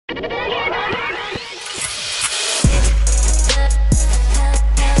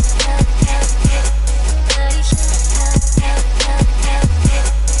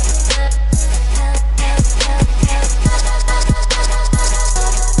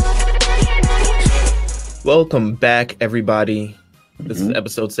Welcome back, everybody. This is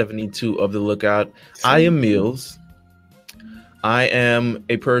episode 72 of The Lookout. I am Meelz. I am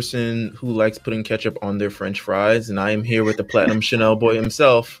a person who likes putting ketchup on their French fries, and I am here with the Platinum Chanel boy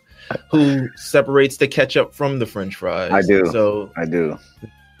himself, who separates the ketchup from the French fries. I do. So I do.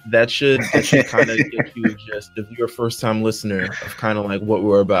 that should kind of get you a gist if you're a first-time listener of kind of like what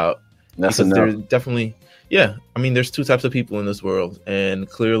we're about. That's because enough. there's definitely, yeah. I mean, there's two types of people in this world, and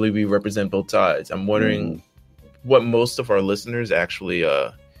clearly we represent both sides. I'm wondering what most of our listeners actually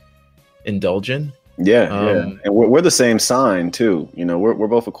indulge in. Yeah. And we're the same sign too. You know, we're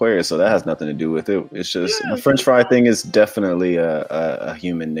both Aquarius, so that has nothing to do with it. It's just the French fry thing is definitely a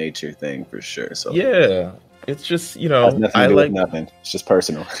human nature thing for sure. So yeah, it's just, you know, has nothing to do with nothing. It's just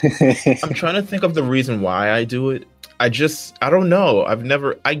personal. I'm trying to think of the reason why I do it. I don't know.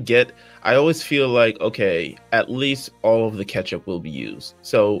 I always feel like, okay, at least all of the ketchup will be used.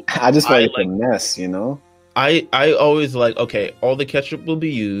 So I just feel like a mess, you know? I always like, okay, all the ketchup will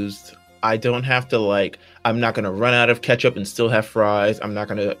be used. I don't have to I'm not going to run out of ketchup and still have fries. I'm not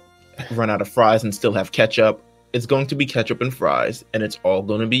going to run out of fries and still have ketchup. It's going to be ketchup and fries, and it's all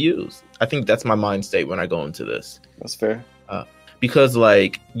going to be used. I think that's my mind state when I go into this. That's fair. Because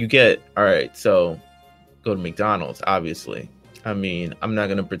you get, all right, so go to McDonald's, obviously. I mean, I'm not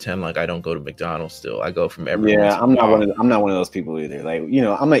gonna pretend like I don't go to McDonald's still. I go from every I'm not one of those people either. Like, you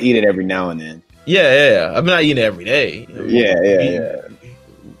know, I'm gonna eat it every now and then. Yeah. I'm not eating it every day. Yeah.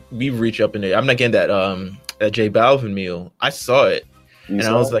 We reach up in there. I'm not getting that J Balvin meal. I saw it, and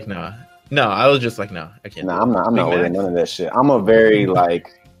I was like, nah. No, I was just like, nah, I can't. Nah, I'm not ordering none of that shit. I'm a very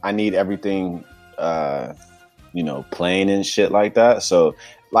I need everything, plain and shit like that. So.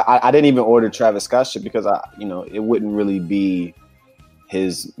 Like I didn't even order Travis Scott shit because it wouldn't really be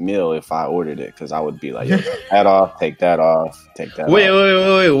his meal if I ordered it, because I would be like, yo, take that off, take that off, take that. Wait.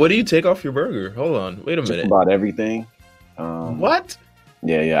 What do you take off your burger? Hold on, wait a minute. Just about everything. What?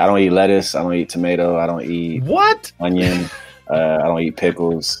 Yeah. I don't eat lettuce. I don't eat tomato. I don't eat onion. I don't eat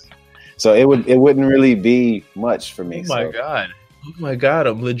pickles. So it wouldn't really be much for me. Oh my god,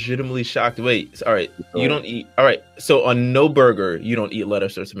 I'm legitimately shocked. Wait, all right, you don't eat. All right, so on no burger, you don't eat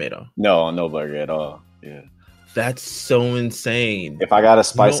lettuce or tomato? No, on no burger at all. Yeah, that's so insane. If I gotta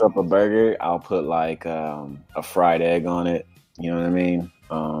spice up a burger, I'll put a fried egg on it. You know what I mean?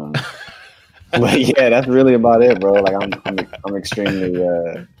 But yeah, that's really about it, bro. Like I'm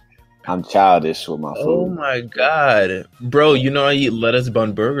extremely I'm childish with my food. Oh my god, bro! You know I eat lettuce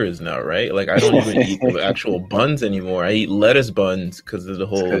bun burgers now, right? Like I don't even eat the actual buns anymore. I eat lettuce buns because of the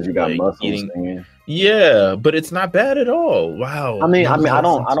whole. Because you got muscles eating. Yeah, but it's not bad at all. Wow. I mean, I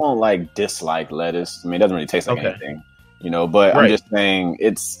don't dislike lettuce. I mean, it doesn't really taste like anything, you know. But I'm just saying,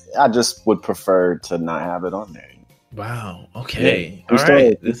 I just would prefer to not have it on there. Wow. Okay. Yeah. All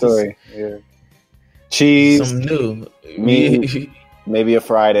right. This story. Yeah. Cheese. Some new meat. Maybe a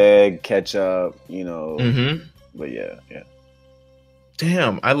fried egg, ketchup, you know. But yeah.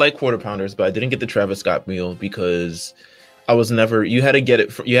 Damn, I like quarter pounders, but I didn't get the Travis Scott meal because I was never. You had to get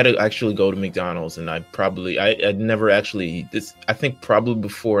it. You had to actually go to McDonald's, and I'd never actually. I think probably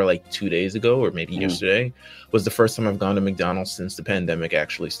before 2 days ago or maybe yesterday was the first time I've gone to McDonald's since the pandemic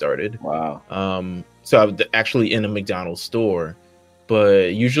actually started. Wow. So I was actually in a McDonald's store.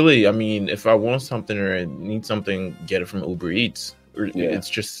 But usually, I mean, if I want something or I need something, get it from Uber Eats. It's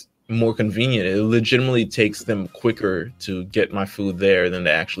just more convenient. It legitimately takes them quicker to get my food there than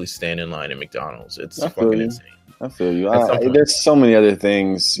to actually stand in line at McDonald's. It's fucking insane. I feel you. There's so many other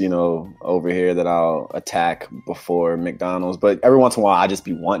things, over here that I'll attack before McDonald's. But every once in a while, I just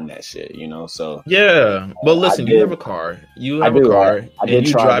be wanting that shit, So yeah. Well, listen, you have a car. You have a car, and you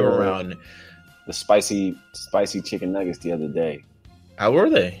drive around. The spicy chicken nuggets the other day. How were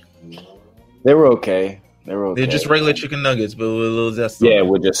they? They were okay. They're just regular chicken nuggets, but with a little zest. Yeah,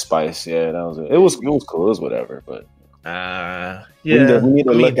 with just spice. Yeah, that was it. It was cool. It was whatever. But yeah, we need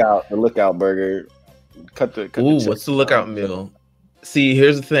the lookout burger. Cut the what's the lookout meal? See,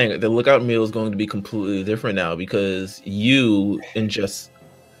 here's the thing: the lookout meal is going to be completely different now because you ingest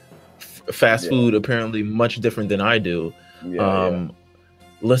fast food apparently much different than I do.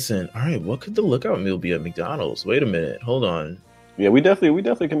 Listen, all right, what could the lookout meal be at McDonald's? Wait a minute, hold on. Yeah, we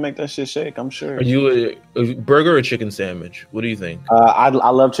definitely can make that shit shake. I'm sure. Are you a burger or chicken sandwich? What do you think? I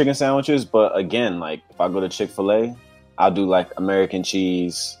love chicken sandwiches, but again, if I go to Chick-fil-A, I'll do American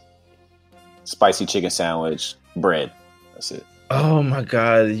cheese, spicy chicken sandwich, bread. That's it. Oh my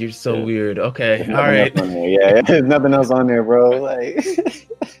god, you're so weird. Okay, all right. Yeah, there's nothing else on there, bro.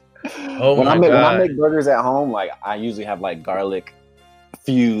 When I make burgers at home, I usually have garlic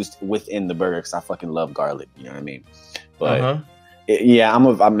fused within the burger because I fucking love garlic. You know what I mean? But. I'm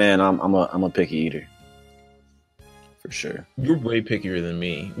a picky eater. sure. You're way pickier than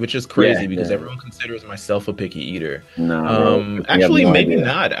me, which is crazy because everyone considers myself a picky eater. Actually, maybe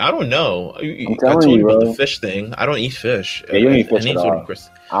not. I don't know. I told you about the fish thing. I don't eat fish. Yeah, you don't eat fish at all.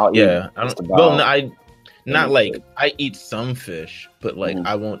 I don't. Well, not like I eat some fish, but like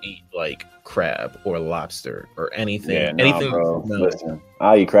I won't eat like crab or lobster or anything. Yeah, anything. Bro. No. Listen,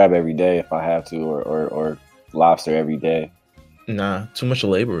 I'll eat crab every day if I have to, or lobster every day. Nah, too much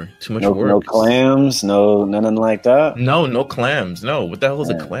labor, too much work. No clams, nothing like that. No clams. No, what the hell is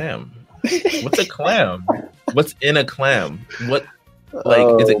a clam? What's a clam? What's in a clam? What,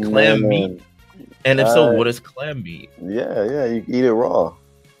 is it clam meat? And if so, what is clam meat? Yeah, you eat it raw.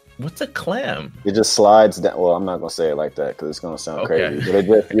 What's a clam? It just slides down. Well, I'm not gonna say it like that because it's gonna sound crazy. But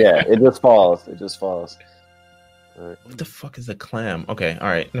it just falls. It just falls. Right. What the fuck is a clam? Okay, all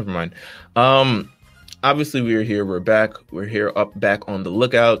right, never mind. Obviously we're here. We're back. We're here back on the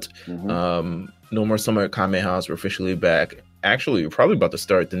lookout. No more summer at Kame House. We're officially back. Actually, we're probably about to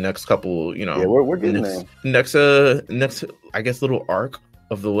start the next couple. Yeah, we're getting there. Next, I guess, little arc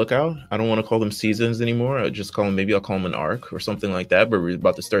of the lookout. I don't want to call them seasons anymore. I'll call them an arc or something like that. But we're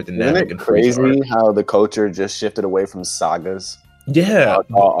about to start the Namek and Frieza crazy arc. How the culture just shifted away from sagas. Yeah.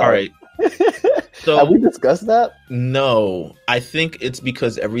 All right. So, have we discussed that? No, I think it's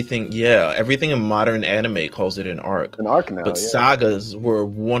because everything in modern anime calls it an arc. An arc now, but sagas were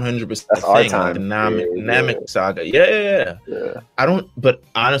 100% That's our time. Like the Namek saga. Yeah. But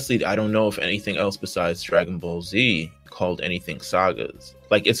honestly, I don't know if anything else besides Dragon Ball Z called anything sagas.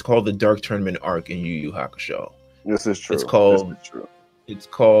 Like it's called the Dark Tournament arc in Yu Yu Hakusho. This is true. It's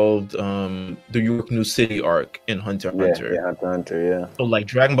called the York New City arc in Hunter x Hunter. Yeah, Hunter x Hunter, yeah. So like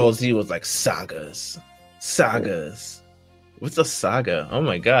Dragon Ball Z was like sagas. What's a saga? Oh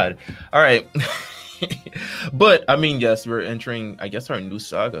my god. All right. But I mean, yes, we're entering, I guess, our new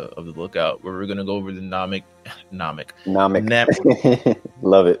saga of the lookout where we're going to go over the Namek. Love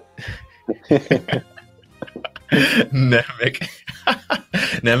it.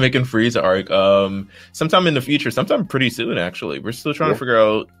 Namek and Frieza arc. Sometime in the future, sometime pretty soon, actually. We're still trying to figure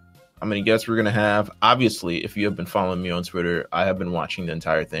out how many guests we're gonna have. Obviously, if you have been following me on Twitter, I have been watching the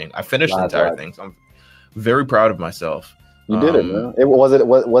entire thing. I finished the entire thing, so I'm very proud of myself. You did it, man.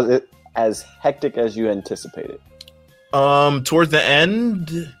 Was it as hectic as you anticipated? Towards the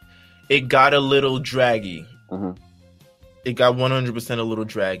end, it got a little draggy. It got 100% a little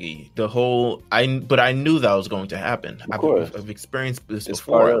draggy. But I knew that was going to happen. I've experienced this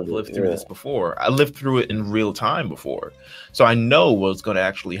before. I've lived through this before. I lived through it in real time before. So I know what's going to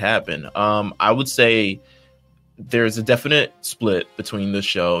actually happen. I would say there's a definite split between the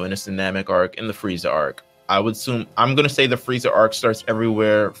show and it's the Namek arc and the Frieza arc. I'm going to say the Frieza arc starts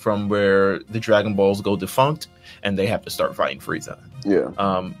everywhere from where the Dragon Balls go defunct and they have to start fighting Frieza. Yeah.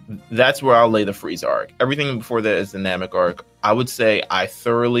 That's where I'll lay the Frieza arc. Everything before that is the Namek arc. I would say I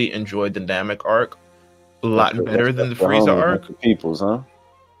thoroughly enjoyed the Namek arc a lot better than the Frieza arc. People's, huh?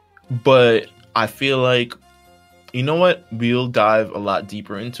 But I feel like, you know what? We'll dive a lot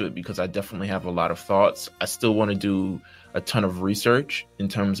deeper into it because I definitely have a lot of thoughts. I still want to do a ton of research in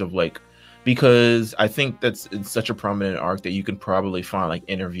terms of because I think it's such a prominent arc that you can probably find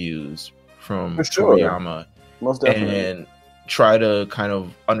interviews from Toriyama. Most definitely. And try to kind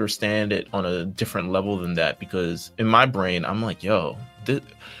of understand it on a different level than that, because in my brain I'm like, yo,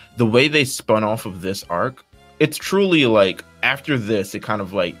 the way they spun off of this arc, it's truly after this, it kind of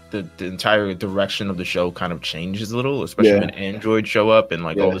the entire direction of the show kind of changes a little, especially when androids show up and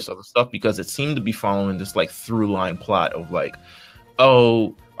all this other stuff, because it seemed to be following this through line plot of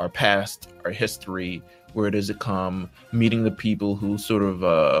our past, our history, where does it come, meeting the people who sort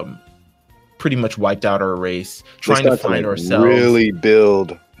of pretty much wiped out our race, trying to find ourselves. Really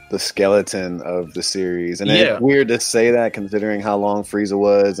build the skeleton of the series. And it's weird to say that considering how long Frieza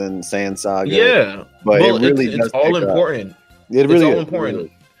was and Saiyan Saga. Yeah. But it's all important. It really is. All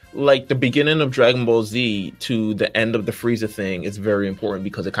important. Really. The beginning of Dragon Ball Z to the end of the Frieza thing is very important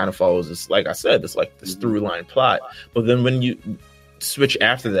because it kind of follows this, like I said, this through line plot. But then when you switch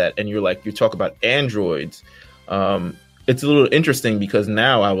after that and you talk about androids, it's a little interesting because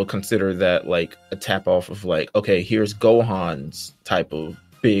now I would consider that a tap off of okay, here's Gohan's type of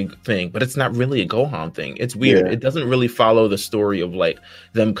big thing, but it's not really a Gohan thing. It's weird. It doesn't really follow the story of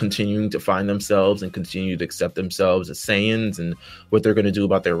them continuing to find themselves and continue to accept themselves as Saiyans and what they're going to do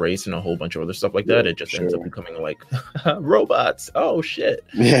about their race and a whole bunch of other stuff that. It just ends up becoming robots. Oh shit.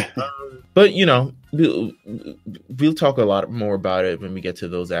 Yeah. But we'll talk a lot more about it when we get to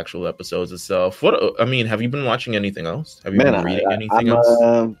those actual episodes itself. Have you been watching anything else? Have you been reading anything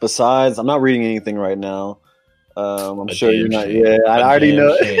else? Besides, I'm not reading anything right now. I'm A sure you're damn not. shame. Yeah, I A already damn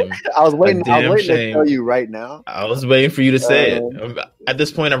know. shame. I was A waiting. I was damn waiting to tell shame. you right now. I was waiting for you to say it. Um, At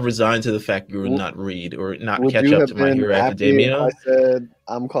this point, I've resigned to the fact you would w- not read or not would catch you up have to My been Hero happy if I Academia. said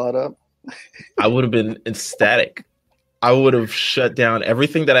I'm caught up? I would have been ecstatic. I would have shut down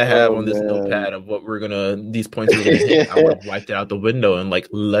everything that I have Oh on this man. notepad of these points we're gonna hit. I would have wiped it out the window and like,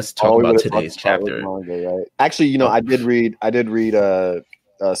 let's talk All we would about have talked today's about was chapter. manga, right? Actually, Oh, I did read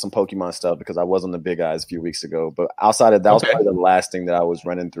some Pokemon stuff because I was on the Big Eyes a few weeks ago. But outside of that, was okay. probably the last thing that I was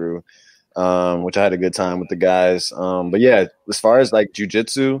running through, which I had a good time with the guys. But yeah, as far as like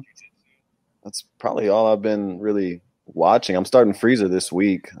jujitsu, that's probably all I've been really watching. I'm starting Frieza this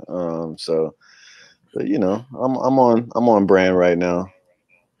week, so but you know, I'm on brand right now.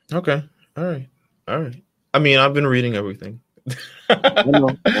 Okay. All right. All right. I mean, I've been reading everything. I know,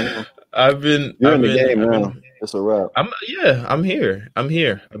 I know. I've been, You're I've in the been, game I've now. been, It's a wrap. I'm here. I'm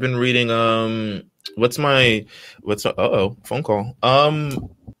here. I've been reading, phone call.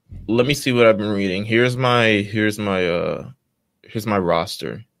 Let me see what I've been reading. Here's my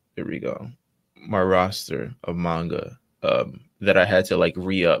roster. Here we go. My roster of manga that I had to like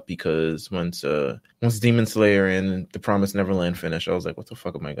re-up because once Demon Slayer and The Promised Neverland finished, I was like, what the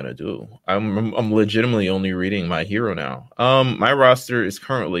fuck am I gonna do? I'm legitimately only reading My Hero now. My roster is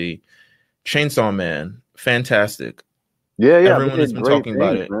currently Chainsaw Man, fantastic. Yeah, Everyone has been great talking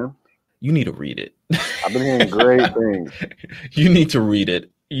about things, it. man. You need to read it. I've been hearing great things. You need to read it.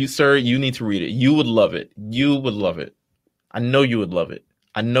 You need to read it. You would love it. You would love it. I know you would love it.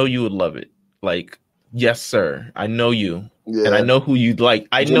 I know you would love it. Like, yes, sir. I know you. Yeah. And I know who you'd like.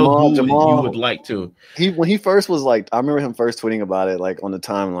 I know who you would like to. When he first was like, I remember him first tweeting about it like on the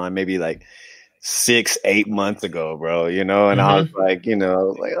timeline, maybe like 6-8 months ago, bro. You know, and I was like,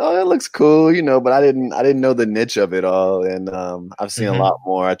 oh, that looks cool, but I didn't know the niche of it all. And I've seen a lot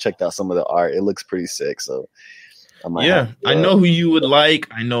more. I checked out some of the art. It looks pretty sick. So I know who you would like.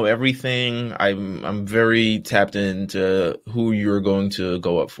 I know everything. I'm very tapped into who you're going to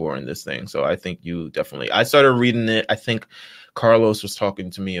go up for in this thing. So I think you definitely. I started reading it. I think Carlos was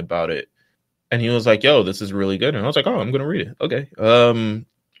talking to me about it, and he was like, "Yo, this is really good." And I was like, "Oh, I'm gonna read it." Okay.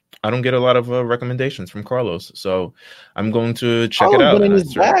 I don't get a lot of recommendations from Carlos, so I'm going to check it out. Been in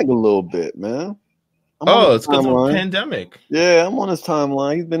his bag a little bit, man. It's because of the pandemic. Yeah, I'm on his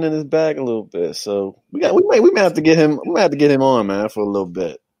timeline. He's been in his bag a little bit, so we may have to get him. We may have to get him on, man, for a little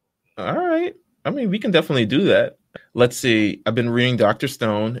bit. All right. I mean, we can definitely do that. Let's see. I've been reading Dr.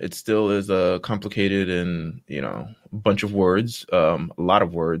 Stone. It still is complicated and a bunch of words, a lot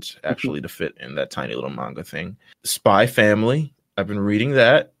of words actually to fit in that tiny little manga thing. Spy Family. I've been reading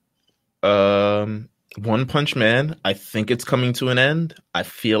that. One Punch Man, I think it's coming to an end. I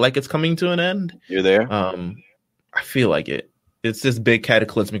feel like it's coming to an end. You're there? I feel like it. It's this big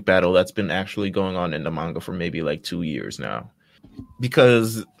cataclysmic battle that's been actually going on in the manga for maybe like 2 years now.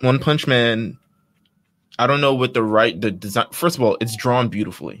 Because One Punch Man, I don't know what the design. First of all, it's drawn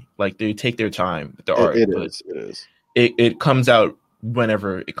beautifully. Like they take their time with the art. It is. It comes out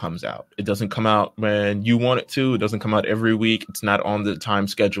whenever it comes out. It doesn't come out when you want it to. It doesn't come out every week. It's not on the time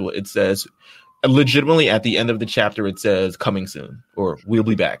schedule. It says legitimately at the end of the chapter, it says coming soon or we'll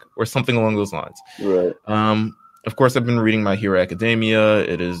be back or something along those lines. Right. Of course, I've been reading My Hero Academia.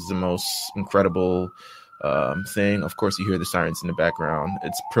 It is the most incredible thing. Of course, you hear the sirens in the background.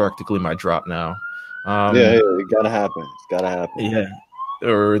 It's practically my drop now. It gotta happen. It's gotta happen. Yeah,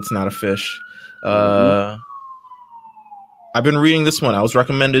 or it's not a fish. I've been reading this one. I was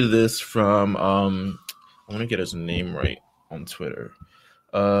recommended this from I want to get his name right on Twitter.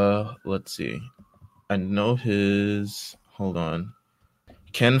 Let's see. I know his. Hold on.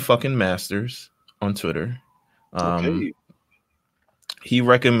 Ken fucking Masters on Twitter. Okay. He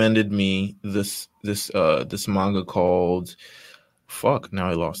recommended me this manga called. Fuck. Now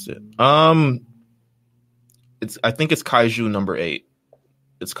I lost it. I think it's Kaiju number 8.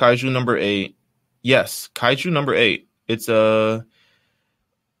 It's Kaiju number 8. Yes, Kaiju number 8. It's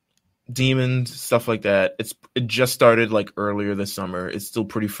demons, stuff like that. It just started like earlier this summer. It's still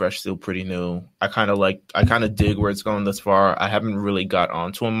pretty fresh, still pretty new. I kind of dig where it's going thus far. I haven't really got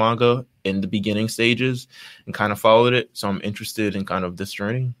onto a manga in the beginning stages and kind of followed it, so I'm interested in kind of this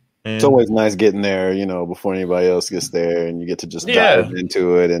journey. And it's always nice getting there, before anybody else gets there, and you get to just dive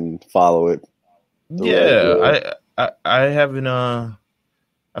into it and follow it. I haven't.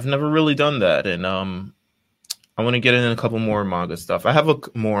 I've never really done that, and I want to get in a couple more manga stuff. I have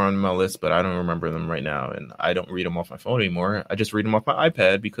more on my list, but I don't remember them right now, and I don't read them off my phone anymore. I just read them off my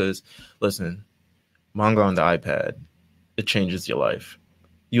iPad because, listen, manga on the iPad, it changes your life.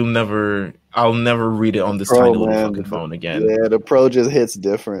 I'll never read it on this tiny little fucking phone again. Yeah, the Pro just hits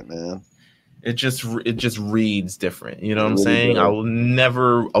different, man. it just reads different. You know It what I'm really saying? I does. will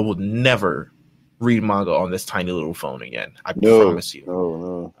never read manga on this tiny little phone again. I No, promise you.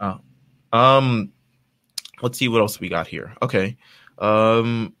 no, no. Um, let's see what else we got here. Okay.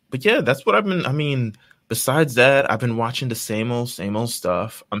 But yeah, that's what I've been. I mean, besides that, I've been watching the same old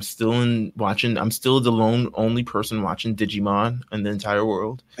stuff. I'm still the only person watching Digimon in the entire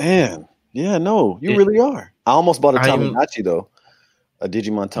world. Man, yeah, no, you really are. I almost bought a I'm Tamagotchi though. A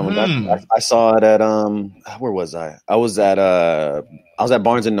Digimon Tamagotchi. hmm, I saw it at where was I? I was at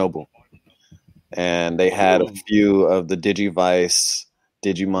Barnes and Noble, and they had a ooh, few of the Digivice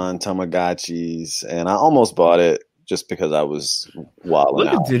Digimon Tamagotchis, and I almost bought it just because I was wilding look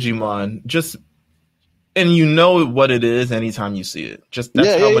at out. Digimon. Just and you know what it is anytime you see it. Just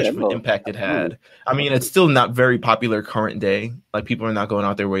that's how much of an No, impact it absolutely. had. I mean, it's still not very popular current day. Like people are not going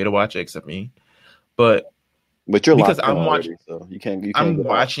out their way to watch it except me. But But you're because locked in already, so you can't I'm get off.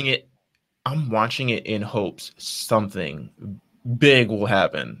 watching it. I'm watching it in hopes something big will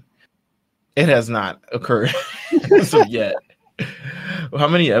happen. It has not occurred so yet. How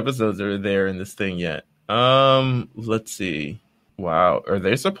many episodes are there in this thing yet? Let's see. Wow, are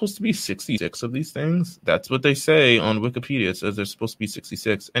there supposed to be 66 of these things? That's what they say on Wikipedia. It says there's supposed to be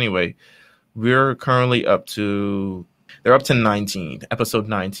 66. Anyway, we're currently they're up to 19, episode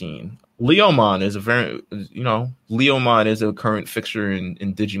 19. Leomon is Leomon is a current fixture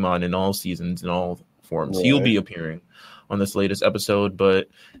in Digimon in all seasons, in all forms. Right. He'll be appearing on this latest episode, but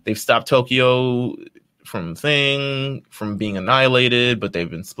they've stopped Tokyo from being annihilated, but they've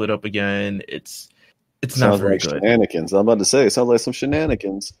been split up again. It's not very like good. shenanigans. I'm about to say, it sounds like some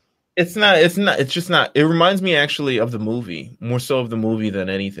shenanigans. It's not. It's just not. It reminds me actually of the movie, more so of the movie than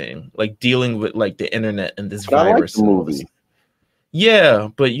anything. Like dealing with like the internet and this But I like virus the and all this. movie. Yeah,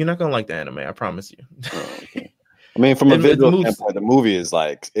 but you're not gonna like the anime. I promise you. Oh, okay. I mean, from a And it visual moves. standpoint, the movie is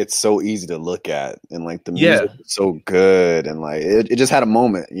like it's so easy to look at, and like the Yeah. music is so good, and like it just had a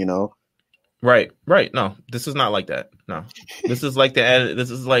moment, you know. Right. No, this is not like that. No, this is like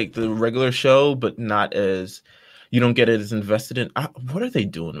the regular show, but not as you don't get it as invested in. What are they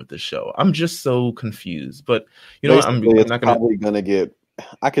doing with this show? I'm just so confused. But you know what? I'm Basically, it's not gonna. probably gonna get.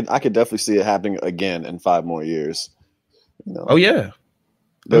 I could definitely see it happening again in 5 more years. You know, Oh yeah.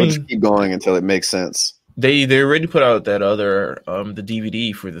 they'll just keep going until it makes sense. They already put out that other the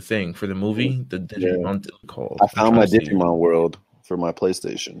DVD for the movie, the Digimon called. I found my Digimon World for my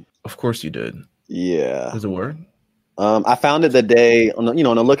PlayStation. Of course you did. Yeah. Does it work? I found it the day on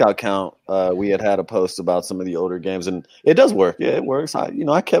the lookout count. We had a post about some of the older games, and it does work. Yeah, it works. I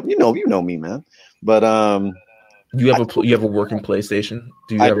kept you know me, man. But you have a working PlayStation?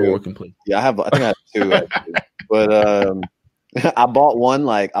 Do you have a working PlayStation? Yeah, I think I have 2 actually. But I bought one.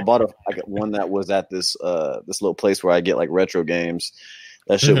 Like I bought one that was at this little place where I get like retro games.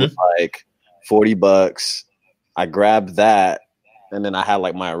 That shit was like $40. I grabbed that, and then I had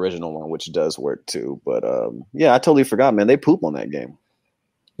like my original one, which does work too. But yeah, I totally forgot, man. They poop on that game.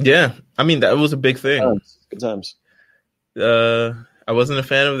 Yeah, I mean that was a big thing. Good times. I wasn't a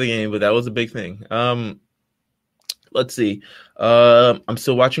fan of the game, but that was a big thing. Let's see. I'm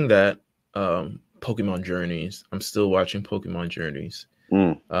still watching that. Pokemon Journeys. I'm still watching Pokemon Journeys.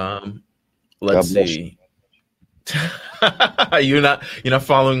 Let's see. You're not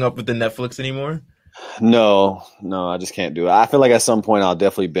following up with the Netflix anymore? No, I just can't do it. I feel like at some point I'll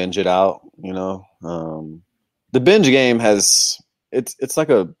definitely binge it out. You know, the binge game it's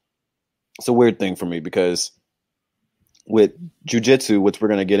a weird thing for me because with Jujutsu, which we're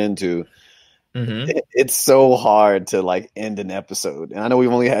gonna get into, it's so hard to like end an episode. And I know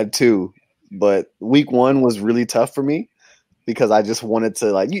we've only had 2, but week 1 was really tough for me because I just wanted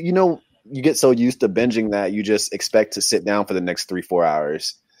to like you get so used to binging that you just expect to sit down for the next 3-4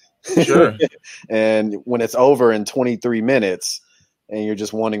 hours. Sure. And when it's over in 23 minutes and you're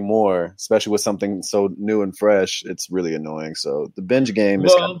just wanting more, especially with something so new and fresh, it's really annoying. So the binge game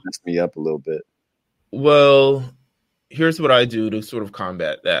has kind of messed me up a little bit. Well, here's what I do to sort of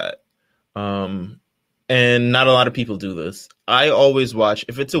combat that. And not a lot of people do this. I always watch,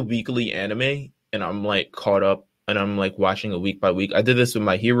 if it's a weekly anime and I'm like caught up and I'm like watching a week by week. I did this with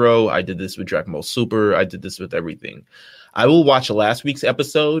My Hero. I did this with Dragon Ball Super. I did this with everything. I will watch last week's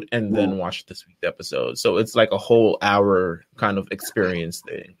episode and then watch this week's episode. So it's like a whole hour kind of experience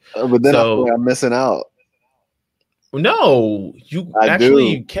thing. But then I feel like I'm missing out. No, you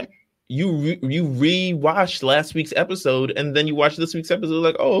actually kept you re-watched last week's episode and then you watch this week's episode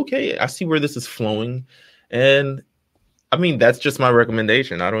like, oh, okay, I see where this is flowing. And I mean, that's just my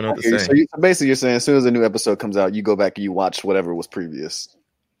recommendation. I don't know what to say. So basically you're saying as soon as a new episode comes out, you go back and you watch whatever was previous.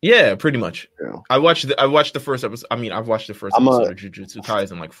 Yeah, pretty much. Yeah. I watched the first episode. I mean, I've watched the first episode of Jujutsu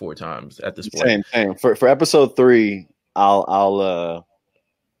Kaisen like 4 times at this point. Same. For episode 3, I'll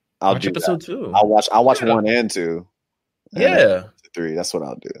Watch do episode that. 2. I'll watch 1 and 2. And Yeah. 3. That's what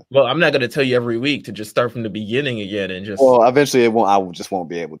I'll do. Well, I'm not going to tell you every week to just start from the beginning again and just. Well, eventually it won't. I just won't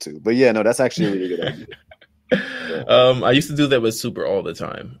be able to. But yeah, no, that's actually a really good idea. I used to do that with Super all the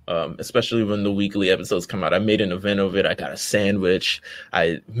time, especially when the weekly episodes come out. I made an event of it. I got a sandwich.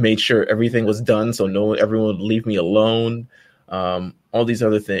 I made sure everything was done so everyone would leave me alone. All these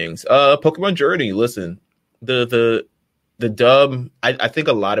other things. Pokemon Journey. Listen, the dub. I think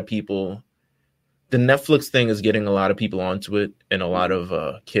a lot of people. The Netflix thing is getting a lot of people onto it and a lot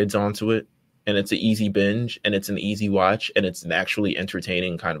of kids onto it. And it's an easy binge and it's an easy watch and it's an actually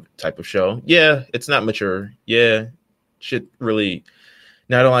entertaining kind of type of show. Yeah, it's not mature. Yeah, shit really,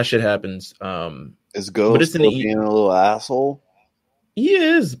 not a lot of shit happens. Is Ghost being a little asshole? He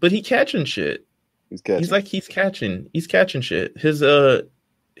is, but he catching shit. He's catching shit. His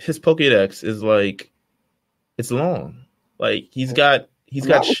Pokédex is like, it's long. Like he's got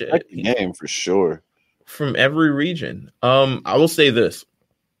shit. Game for sure. From every region. I will say this.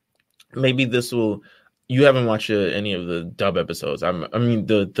 Maybe this will. You haven't watched any of the dub episodes. I mean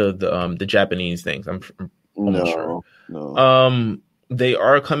the Japanese things. I'm almost sure. No. They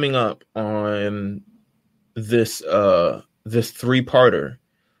are coming up on this 3-parter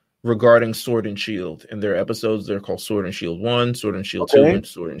regarding Sword and Shield, and their episodes they're called Sword and Shield 1, Sword and Shield 2, and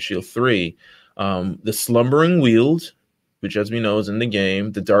Sword and Shield 3. The Slumbering Weald, which as we know is in the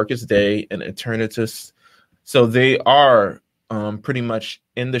game, The Darkest Day, and Eternatus. So they are pretty much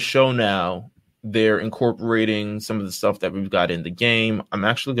in the show now. They're incorporating some of the stuff that we've got in the game. I'm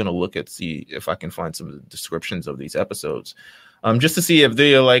actually going to see if I can find some of the descriptions of these episodes, just to see if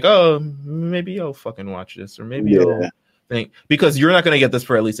they're like, oh, maybe I'll fucking watch this, or maybe I'll think, because you're not going to get this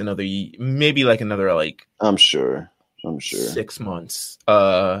for at least another, maybe like another, like, I'm sure 6 months.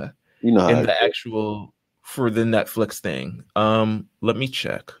 You know, in the actual for the Netflix thing. Let me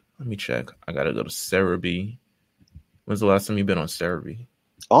check. I gotta go to Cerebi. When's the last time you've been on Cerebi?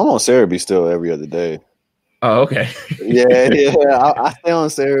 I'm on Cerebi still every other day. Oh, okay. yeah. I stay on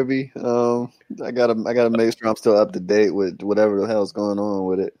Cerebi. I gotta make sure I'm still up to date with whatever the hell's going on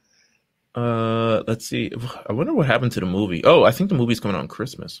with it. Let's see. I wonder what happened to the movie. Oh, I think the movie's coming out on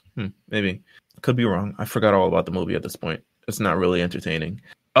Christmas. Maybe. Could be wrong. I forgot all about the movie at this point. It's not really entertaining.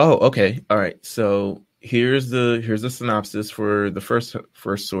 Oh, okay. All right. So here's the synopsis for the first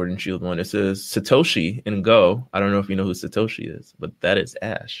Sword and Shield one. It says Satoshi in Go. I don't know if you know who Satoshi is, but that is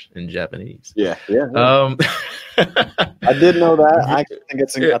Ash in Japanese. Yeah. I did know that. I think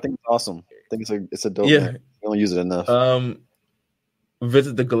it's awesome. I think it's a dope name. We don't use it enough.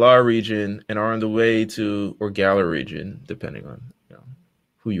 Visit the Galar region and are on the way to, or Galar region, depending on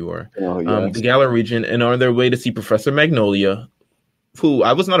who you are. The Galar region, and are on their way to see Professor Magnolia, who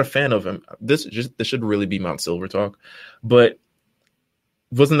I was not a fan of him. This should really be Mount Silver talk, but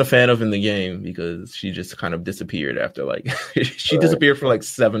wasn't a fan of in the game because she just kind of disappeared after disappeared for like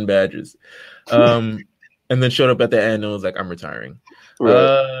 7 badges, and then showed up at the end and was like, "I'm retiring."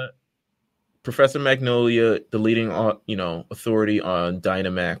 Right. Professor Magnolia, the leading authority on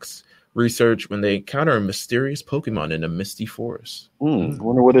Dynamax research, when they encounter a mysterious Pokemon in a misty forest. I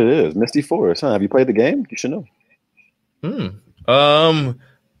wonder what it is. Misty Forest, huh? Have you played the game? You should know.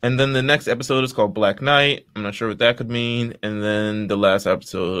 And then the next episode is called Black Knight. I'm not sure what that could mean. And then the last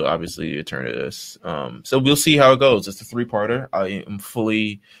episode, obviously, Eternatus. So we'll see how it goes. It's a 3-parter.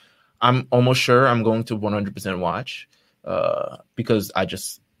 I'm almost sure I'm going to 100% watch, because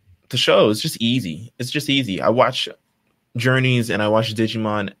the show is just easy. It's just easy. I watch Journeys and I watch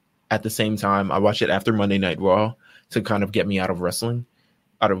Digimon at the same time. I watch it after Monday Night Raw to kind of get me out of wrestling,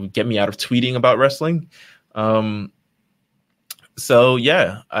 get me out of tweeting about wrestling. So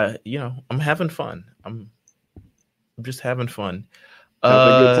yeah, I'm having fun. I'm just having fun.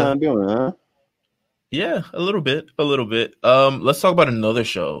 Having a good time doing it, huh? Yeah, a little bit. Let's talk about another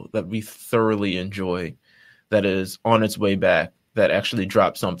show that we thoroughly enjoy that is on its way back, that actually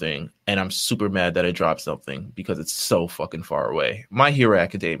dropped something, and I'm super mad that it dropped something because it's so fucking far away. My Hero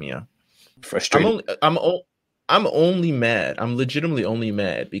Academia. Frustrating. I'm only mad. I'm legitimately only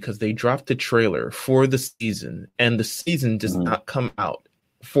mad because they dropped the trailer for the season, and the season does not come out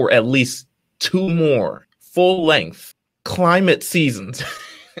for at least 2 more full-length climate seasons.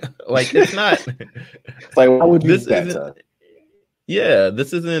 Like, it's not. It's like, why would you do that? Yeah,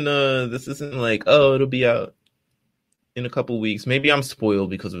 this isn't like, oh, it'll be out in a couple weeks. Maybe I'm spoiled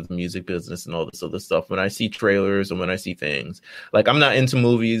because of the music business and all this other stuff. When I see trailers and when I see things, like, I'm not into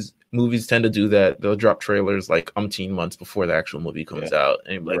movies Movies tend to do that. They'll drop trailers like umpteen months before the actual movie comes out,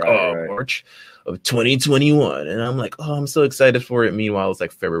 and you're like, March of 2021, and I'm like, oh, I'm so excited for it. Meanwhile, it's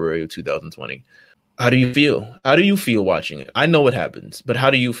like February of 2020. How do you feel? How do you feel watching it? I know what happens, but how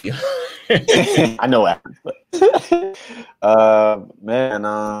do you feel? I know what happens, but man,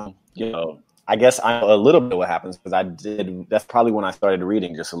 I guess I know a little bit what happens because I did. That's probably when I started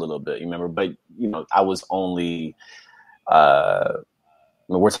reading just a little bit. You remember, but I was only.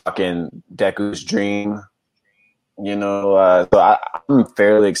 We're talking Deku's Dream. So I'm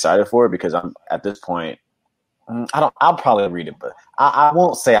fairly excited for it because I'm at this point. I'll probably read it, but I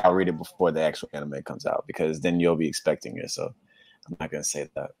won't say I'll read it before the actual anime comes out because then you'll be expecting it. So I'm not gonna say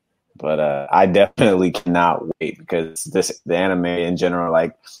that. But I definitely cannot wait because the anime in general,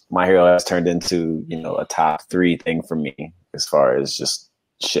 like My Hero, has turned into a top 3 thing for me as far as just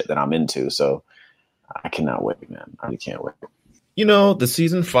shit that I'm into. So I cannot wait, man. I really can't wait. The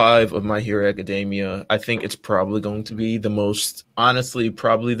season 5 of My Hero Academia, I think it's probably going to be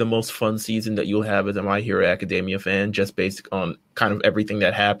probably the most fun season that you'll have as a My Hero Academia fan, just based on kind of everything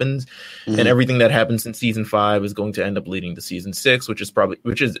that happens. Mm-hmm. And everything that happens in season 5 is going to end up leading to season 6, which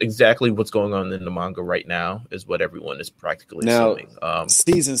is exactly what's going on in the manga right now, is what everyone is practically assuming.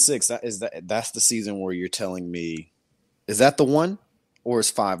 Season 6, that's the season where you're telling me, is that the one, or is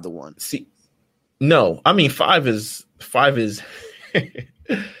 5 the one? No, I mean 5 is 5 is the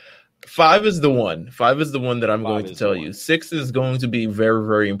one. 5 is the one that I'm going to tell you. 6 is going to be very,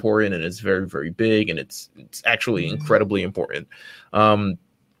 very important, and it's very, very big, and it's actually incredibly important.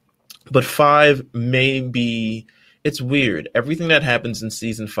 But 5 may be. It's weird. Everything that happens in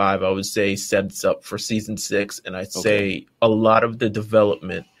season 5, I would say, sets up for season 6, and I'd say a lot of the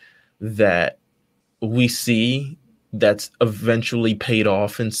development that we see that's eventually paid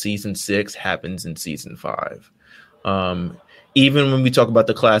off in season 6 happens in season 5. Even when we talk about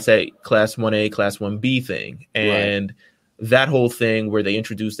the Class 1A, Class 1B thing, and that whole thing where they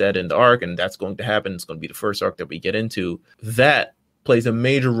introduced that in the arc, and that's going to happen. It's going to be the first arc that we get into. That plays a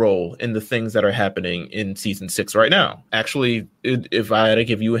major role in the things that are happening in season 6 right now. Actually, if I had to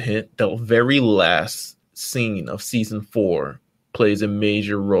give you a hint, the very last scene of season 4 plays a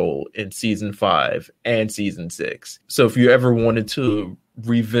major role in season 5 and season 6. So if you ever wanted to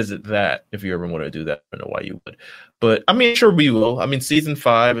revisit that, if you ever want to do that, I don't know why you would. But I mean, sure, we will. I mean, season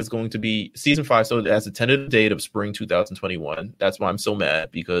 5 is going to be season 5. So it has a tentative date of spring 2021. That's why I'm so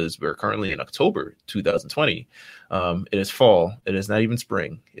mad, because we're currently in October 2020. It is fall. It is not even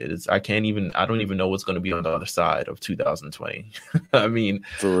spring. It is. I don't even know what's going to be on the other side of 2020. I mean,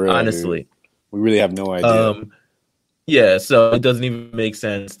 for real, honestly, dude. We really have no idea. Yeah, so it doesn't even make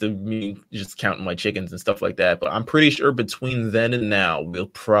sense to me just counting my chickens and stuff like that. But I'm pretty sure between then and now, we'll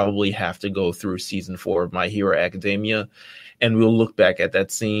probably have to go through season 4 of My Hero Academia, and we'll look back at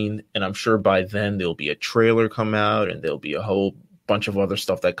that scene. And I'm sure by then there'll be a trailer come out, and there'll be a whole bunch of other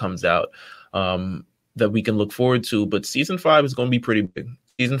stuff that comes out that we can look forward to. But season 5 is going to be pretty big.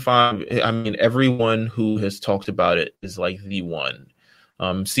 Season 5, I mean, everyone who has talked about it is like the one.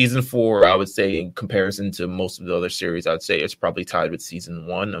 Season 4, I would say, in comparison to most of the other series, I would say it's probably tied with season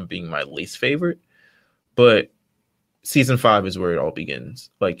 1 on being my least favorite. But season 5 is where it all begins.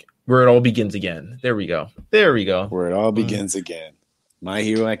 Like, where it all begins again. There we go. Where it all begins again. My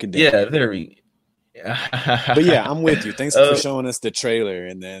Hero Academia. Yeah, there we go. But yeah, I'm with you. Thanks for showing us the trailer,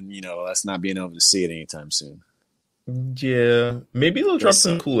 and then, us not being able to see it anytime soon. Yeah, maybe they'll drop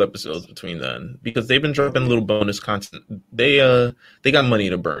some cool episodes between then, because they've been dropping little bonus content. They got money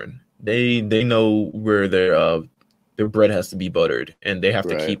to burn. They know where their bread has to be buttered, and they have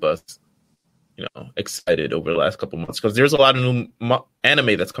to keep us excited over the last couple months, because there's a lot of new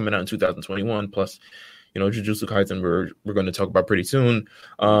anime that's coming out in 2021. Plus, Jujutsu Kaisen we're going to talk about pretty soon.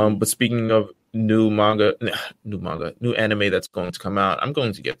 But speaking of new anime that's going to come out, I'm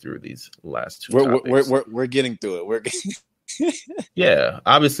going to get through these last two topics. We're getting through it. Yeah,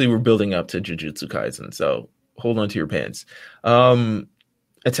 obviously we're building up to Jujutsu Kaisen, so hold on to your pants.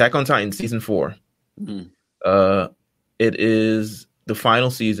 Attack on Titan season 4. Mm-hmm. It is the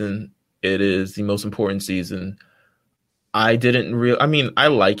final season. It is the most important season. I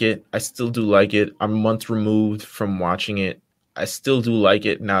like it. I still do like it. I'm months removed from watching it. I still do like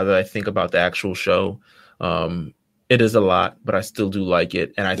it now that I think about the actual show. It is a lot, but I still do like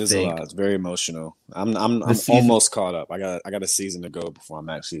it. And I think a lot. It's very emotional. I'm almost caught up. I got a season to go before I'm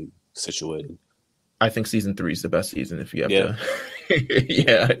actually situated. I think season 3 is the best season if you have to.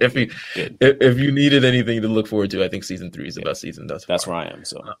 Yeah. If you needed anything to look forward to, I think season 3 is the best season thus far. That's where I am.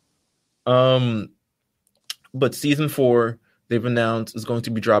 So but season 4, they've announced, is going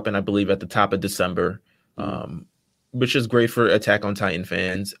to be dropping, I believe, at the top of December. which is great for Attack on Titan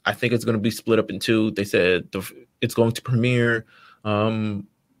fans. I think it's going to be split up in two. They said it's going to premiere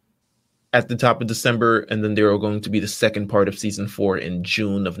at the top of December, and then there are going to be the second part of season 4 in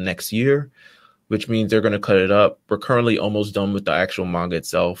June of next year, which means they're going to cut it up. We're currently almost done with the actual manga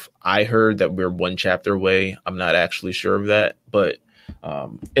itself. I heard that we're one chapter away. I'm not actually sure of that, but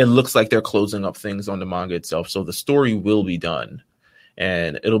it looks like they're closing up things on the manga itself. So the story will be done.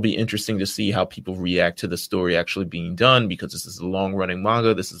 And it'll be interesting to see how people react to the story actually being done, because this is a long-running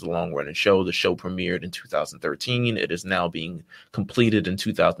manga. This is a long-running show. The show premiered in 2013. It is now being completed in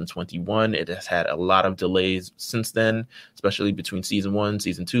 2021. It has had a lot of delays since then, especially between season 1,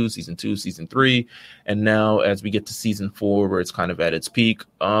 season 2, season 3. And now as we get to season 4, where it's kind of at its peak,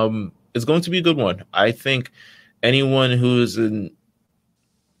 it's going to be a good one. I think anyone who's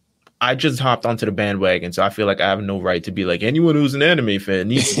I just hopped onto the bandwagon, so I feel like I have no right to be like, anyone who's an anime fan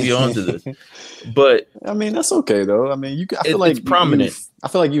needs to be onto this. But I mean, that's okay though. I mean, I feel like it's prominent. I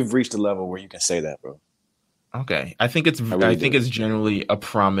feel like you've reached a level where you can say that, bro. Okay, I think it's generally a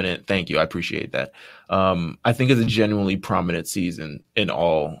prominent. Thank you, I appreciate that. I think it's a genuinely prominent season in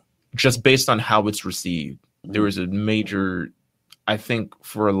all, just based on how it's received. There was a major, I think,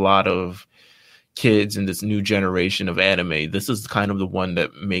 for a lot of kids in this new generation of anime, this is kind of the one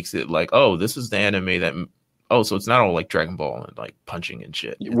that makes it like, oh, this is the anime that, oh, so it's not all like Dragon Ball and like punching and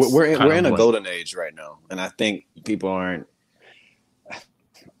shit. We're in a golden age right now, and I think people aren't.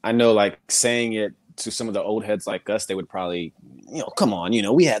 I know, like, saying it to some of the old heads like us, they would probably, come on,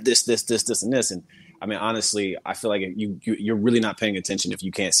 we had this, and this, and I mean, honestly, I feel like you're really not paying attention if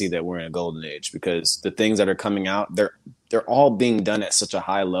you can't see that we're in a golden age, because the things that are coming out, they're all being done at such a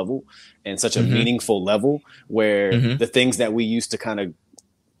high level and such a meaningful level, where the things that we used to kind of,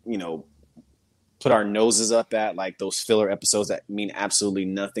 put our noses up at, like those filler episodes that mean absolutely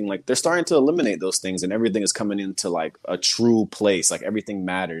nothing, like they're starting to eliminate those things, and everything is coming into like a true place. Like everything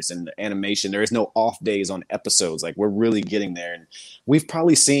matters, and the animation, there is no off days on episodes. Like we're really getting there, and we've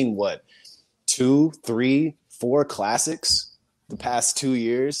probably seen 2, 3, 4 classics the past 2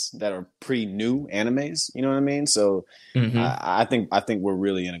 years that are pretty new animes. You know what I mean? So I think we're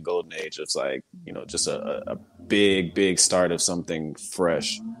really in a golden age. It's like, just a big start of something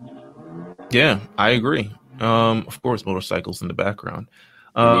fresh. Yeah, I agree. Of course, motorcycles in the background.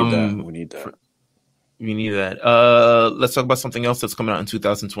 We need that. We need that. Let's talk about something else that's coming out in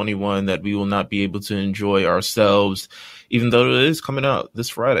 2021 that we will not be able to enjoy ourselves, even though it is coming out this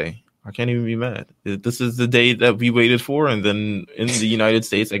Friday. I can't even be mad. This is the day that we waited for, and then in the United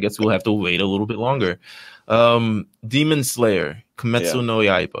States, I guess we'll have to wait a little bit longer. Demon Slayer, Kimetsu no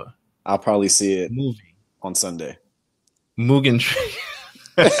Yaiba. I'll probably see it on Sunday. Mugen.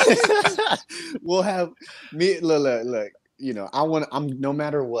 We'll have me. Look. I'm no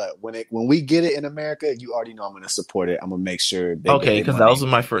matter what. When we get it in America, you already know I'm going to support it. I'm going to make sure. Okay, because that was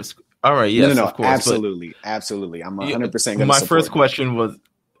my first. All right. Yes, no, of course. Absolutely. I'm 100% going to. My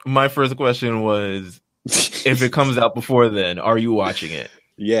first question was, if it comes out before then, are you watching it?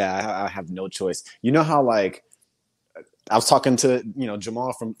 Yeah, I have no choice. You know how, like, I was talking to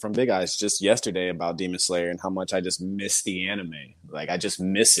Jamal from Big Eyes just yesterday about Demon Slayer and how much I just miss the anime. Like I just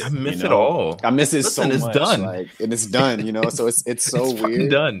miss it. I miss it all. I miss it so much. It's done. And it's done. So it's so it's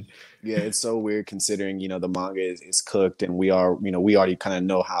weird. Done. Yeah, it's so weird considering the manga is cooked, and we already kind of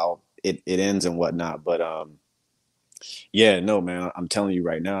know how it ends and whatnot. But yeah, no, man, I'm telling you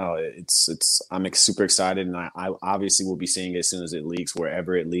right now, I'm super excited, and I obviously will be seeing it as soon as it leaks,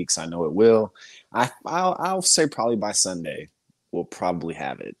 wherever it leaks. I know it will. I'll say probably by Sunday we'll probably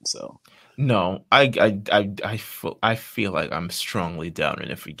have it. So no, I feel like I'm strongly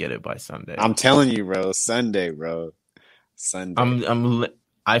doubting if we get it by Sunday. I'm telling you, bro, Sunday.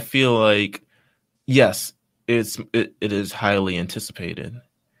 I feel like yes, it is highly anticipated,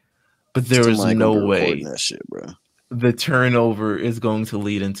 but there is no way that shit, bro. The turnover is going to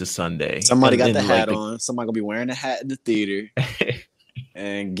lead into Sunday. Somebody got the hat on. Somebody gonna be wearing a hat in the theater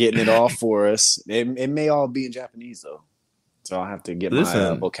and getting it all for us. It may all be in Japanese though, so I'll have to get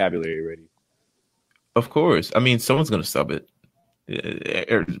my vocabulary ready. Of course, I mean someone's gonna sub it.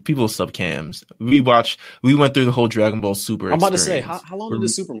 People sub cams. We went through the whole Dragon Ball Super. I'm about to say, how long did the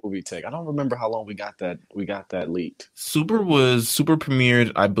Super movie take? I don't remember how long we got that leaked. Super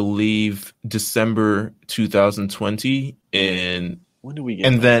premiered, I believe, December 2020, and when did we get?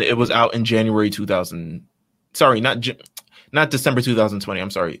 And that? Then it was out in January 2000. Sorry, not December 2020.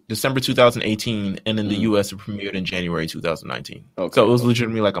 I'm sorry, December 2018, and in the US it premiered in January 2019. Okay, so it was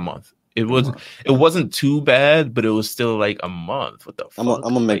legitimately like a month. It wasn't too bad, but it was still like a month. What the fuck?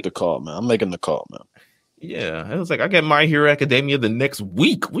 I'm gonna make the call, man. I'm making the call, man. Yeah, it was like I get My Hero Academia the next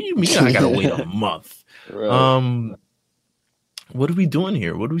week. What do you mean I gotta wait a month? Right. What are we doing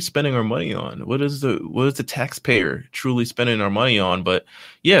here? What are we spending our money on? What is the taxpayer truly spending our money on? But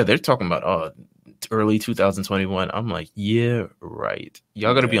yeah, they're talking about early 2021. I'm like, yeah, right.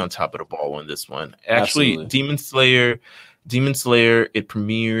 Y'all got to be on top of the ball on this one. Actually, Absolutely. Demon Slayer, it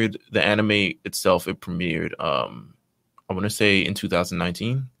premiered, the anime itself, it premiered I want to say in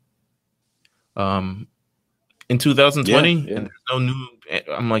 2019. In 2020, Yeah. and there's no new.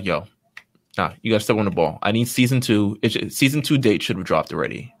 I'm like, yo, nah, you gotta step on the ball. I need season 2. Season 2 date should have dropped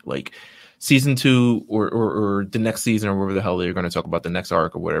already. Like season 2 or the next season or whatever the hell they're gonna talk about, the next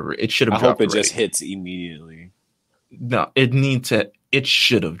arc or whatever. It should I have hope dropped it already. just hits immediately. No, it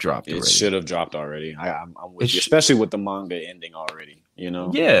should have dropped already. It should have dropped already. I'm with you, especially with the manga ending already. You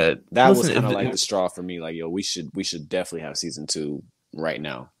know, yeah, that was kind of like the straw for me. Like, yo, we should definitely have season 2 right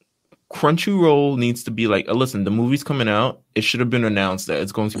now. Crunchyroll needs to be like, listen, the movie's coming out. It should have been announced that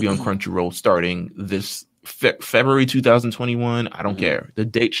it's going to be on Crunchyroll starting this February 2021. I don't care. The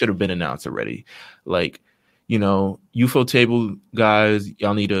date should have been announced already. Like, you know, UFO table guys,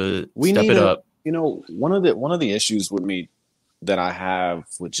 y'all need to step it up. You know, one of the issues with me that I have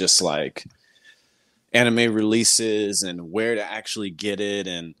with just like anime releases and where to actually get it,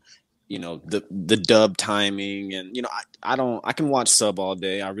 and you know, the dub timing, and you know, I can watch sub all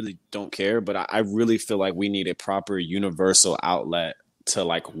day. I really don't care, but I really feel like we need a proper universal outlet to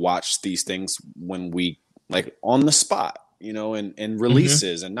like watch these things when we like on the spot, you know, and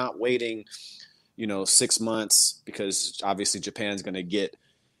releases and not waiting, you know, 6 months, because obviously Japan's going to get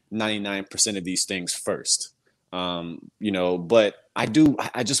 99% of these things first. You know, but I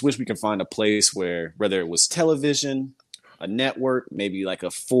just wish we could find a place where, whether it was television, a network, maybe like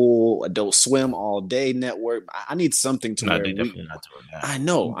a full Adult Swim all day network. I need something to where definitely not doing that. I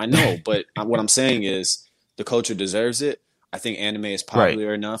know, but what I'm saying is the culture deserves it. I think anime is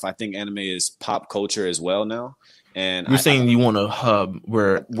popular enough. I think anime is pop culture as well now. And you're saying you want a hub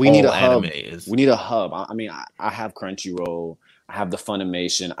where we need a hub. Anime is. We need a hub. I mean, I have Crunchyroll. I have the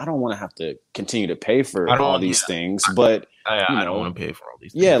Funimation. I don't want to have to continue to pay for all these things, but I don't want to pay for all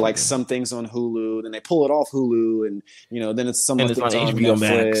these things. Yeah, like some things on Hulu, then they pull it off Hulu, and you know, then it's some things on HBO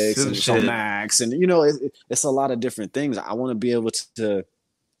Max, and it's on Max, and you know, it's a lot of different things. I want to be able to.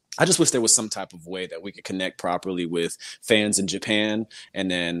 I just wish there was some type of way that we could connect properly with fans in Japan,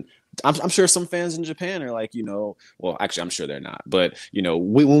 and then I'm sure some fans in Japan are like, you know, well, actually, I'm sure they're not, but you know,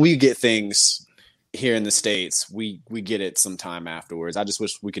 when we get things here in the States, we get it sometime afterwards. I just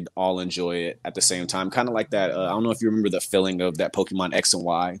wish we could all enjoy it at the same time. Kind of like that. I don't know if you remember the feeling of that Pokemon X and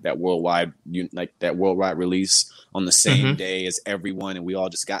Y, that worldwide release on the same day as everyone, and we all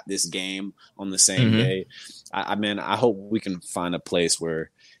just got this game on the same day. I hope we can find a place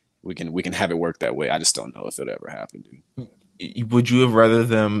where we can have it work that way. I just don't know if it'll ever happen, dude. Would you have rather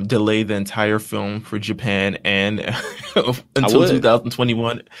them delay the entire film for Japan and until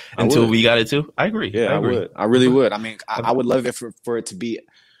 2021 until we got it too? I agree. Yeah, I would. I really would. I mean, I would love it for it to be,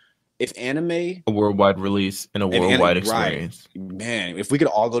 if anime, a worldwide release and a worldwide experience. Right. Man, if we could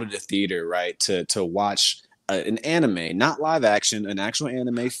all go to the theater, right, to watch an anime, not live action, an actual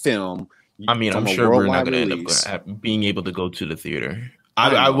anime film. I mean, I'm sure we're not going to end up being able to go to the theater.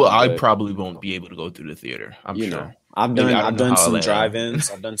 I probably won't be able to go to the theater. I'm sure. Know. I've done some drive-ins.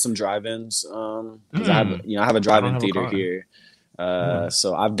 I've done some drive-ins. I have a drive-in theater here.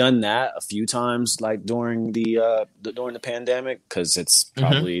 So I've done that a few times, like during the pandemic, because it's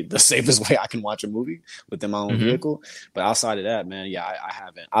probably the safest way I can watch a movie within my own vehicle. But outside of that, man, yeah, I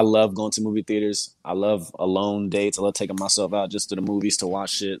haven't. I love going to movie theaters. I love alone dates. I love taking myself out just to the movies to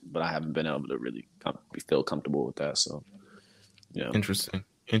watch shit. But I haven't been able to really feel comfortable with that. So, yeah,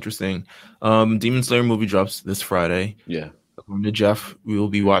 Interesting. Demon Slayer movie drops this Friday. Yeah. According to Jeff, we will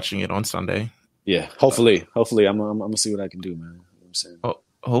be watching it on Sunday. Yeah. Hopefully, I'm gonna see what I can do, man. You know what I'm saying?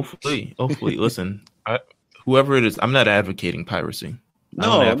 Hopefully. Listen, whoever it is, I'm not advocating piracy.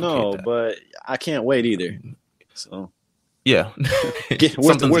 No, but I can't wait either. So yeah.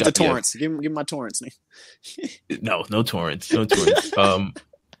 Where's the torrents? Give me my torrents. No torrents. No torrents.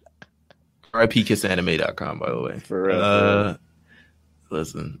 RIPKissAnime.com, by the way. For real.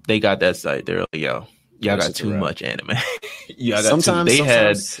 Listen, they got that site. They're like, yo, y'all got too much anime.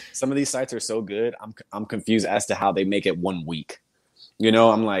 Sometimes some of these sites are so good. I'm confused as to how they make it 1 week. You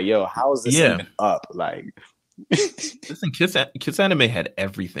know, I'm like, yo, how is this even up? Like, listen, Kiss Anime had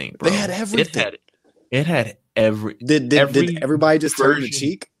everything, bro. They had everything. It had every. Did everybody just turn the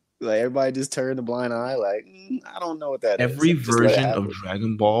cheek? Like, everybody just turned the blind eye? Like, I don't know what that is. Every version of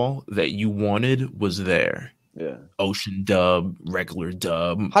Dragon Ball that you wanted was there. Yeah, Ocean dub, regular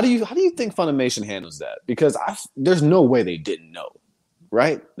dub. How do you think Funimation handles that? Because there's no way they didn't know.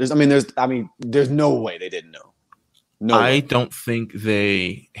 right? There's no way they didn't know. No I way. don't think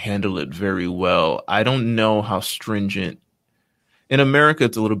they handle it very well. I don't know how stringent. In America,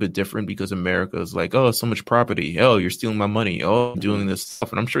 it's a little bit different because America is like, oh, so much property. Oh, you're stealing my money. Oh, I'm doing this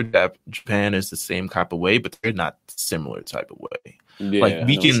stuff. And I'm sure that Japan is the same type of way, but they're not similar type of way. Yeah, Like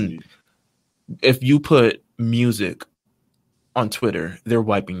we can, if you put music on Twitter, they're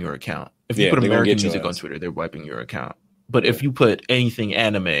wiping your account. If you put American music on Twitter, they're wiping your account. But if you put anything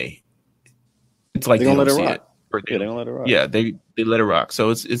anime, it's like they don't see it. Yeah, they don't let it rock. Yeah, they let it rock.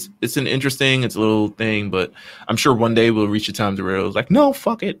 So it's an interesting, it's a little thing, but I'm sure one day we'll reach a time to where it was like, no,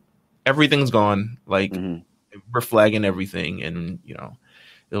 fuck it, everything's gone. Like we're flagging everything, and you know,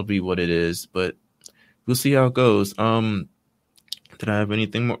 it'll be what it is. But we'll see how it goes. Did I have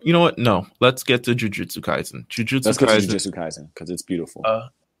anything more? You know what? No. Let's get to Jujutsu Kaisen. Let's get to Jujutsu Kaisen because it's beautiful.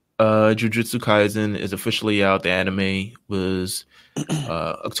 Jujutsu Kaisen is officially out. The anime was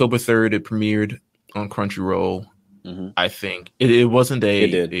October 3rd. It premiered on Crunchyroll. I think it wasn't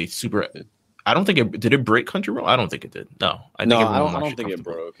a super. I don't think it did. It break Crunchyroll? I don't think it did. No, I don't think it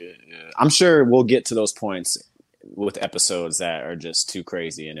broke it. Yeah. I'm sure we'll get to those points with episodes that are just too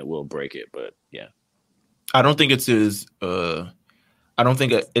crazy, and it will break it. But yeah, I don't think it's as. I don't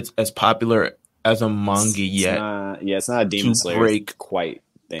think it's as popular as a manga yet. It's not a Demon Slayer break quite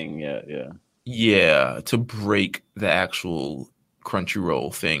thing yet. Yeah, to break the actual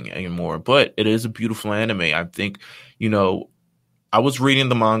Crunchyroll thing anymore, but it is a beautiful anime. I think, you know, I was reading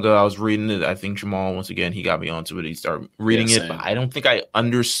the manga, I was reading it. I think Jamal, once again, he got me onto it. He started reading it, but I don't think I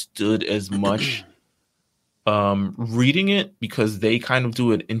understood as much reading it because they kind of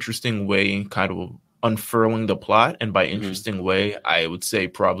do an interesting way, kind of unfurling the plot. And by interesting way, I would say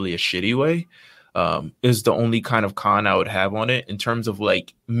probably a shitty way. Is the only kind of con I would have on it in terms of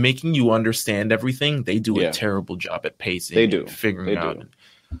like making you understand everything. They do a terrible job at pacing. They do figuring out and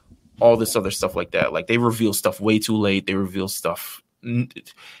all this other stuff like that. Like they reveal stuff way too late. They reveal stuff.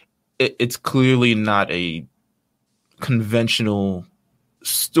 It's clearly not a conventional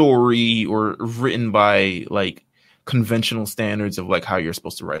story or written by like conventional standards of like how you're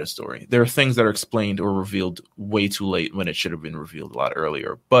supposed to write a story. There are things that are explained or revealed way too late when it should have been revealed a lot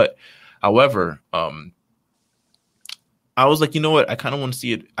earlier. But however, I was like, you know what? I kind of want to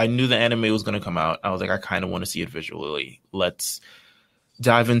see it. I knew the anime was going to come out. I was like, I kind of want to see it visually. Let's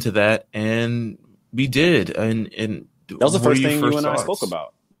dive into that. And we did. And that was the first thing you and I spoke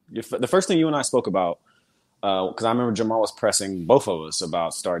about. The first thing you and I spoke about, because I remember Jamal was pressing both of us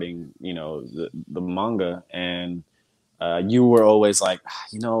about starting, you know, the manga. And you were always like,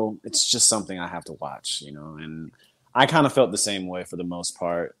 you know, it's just something I have to watch, you know, and I kind of felt the same way for the most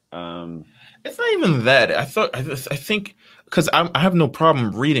part. It's not even that. I think because I have no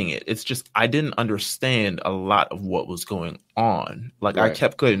problem reading it. It's just I didn't understand a lot of what was going on. Like I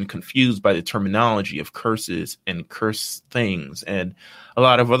kept getting confused by the terminology of curses and curse things and a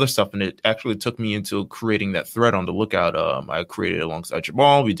lot of other stuff. And it actually took me into creating that thread on the Lookout. I created it alongside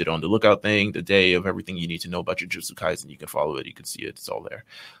Jamal. We did it on the Lookout thing, the day of everything you need to know about Jujutsu Kaisen. You can follow it. You can see it. It's all there.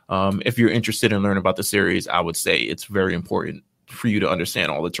 If you're interested in learning about the series, I would say it's very important for you to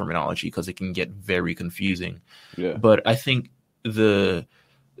understand all the terminology because it can get very confusing. Yeah. But I think the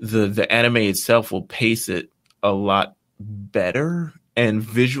anime itself will pace it a lot better, and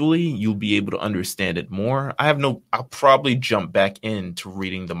visually you'll be able to understand it more. I'll probably jump back into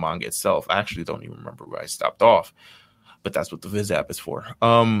reading the manga itself. I actually don't even remember where I stopped off, but that's what the Viz app is for.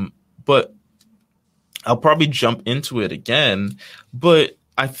 But I'll probably jump into it again. But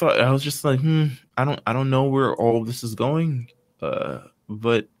I was just like, I don't know where all of this is going.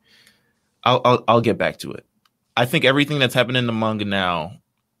 But I'll get back to it. I think everything that's happening in the manga now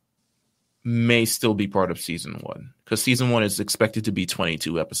may still be part of season 1 because season 1 is expected to be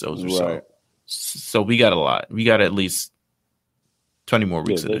 22 episodes or so. So we got a lot. We got at least 20 more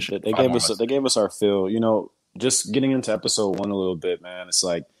weeks. They gave us our fill. You know, just getting into episode 1 a little bit, man. It's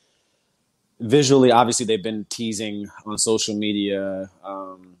like visually, obviously, they've been teasing on social media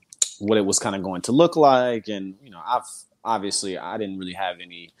what it was kind of going to look like, and you know, I didn't really have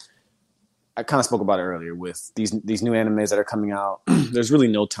any. I kind of spoke about it earlier with these new animes that are coming out. There's really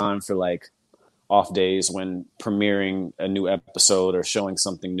no time for like off days when premiering a new episode or showing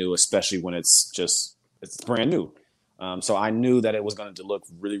something new, especially when it's brand new. So I knew that it was going to look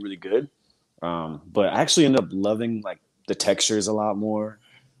really, really good. But I actually ended up loving like the textures a lot more.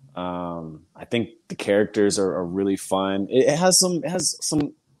 I think the characters are really fun. It has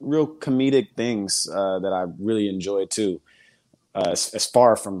some real comedic things that I really enjoy too. As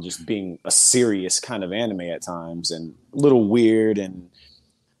far from just being a serious kind of anime at times and a little weird, and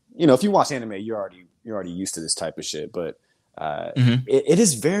you know, if you watch anime, you're already used to this type of shit. But It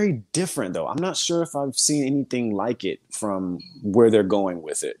is very different, though. I'm not sure if I've seen anything like it from where they're going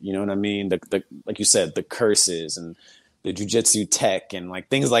with it. You know what I mean? The like you said, the curses and the jujutsu tech and like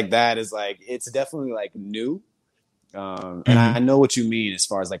things like that is like, it's definitely like new. And I know what you mean as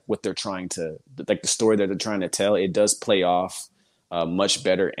far as like what they're trying to, like the story that they're trying to tell. It does play off much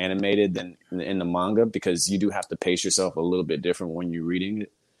better animated than in the manga, because you do have to pace yourself a little bit different when you're reading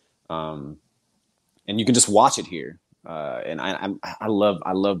it. And you can just watch it here. And I love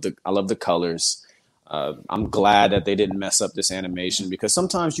the colors. I'm glad that they didn't mess up this animation, because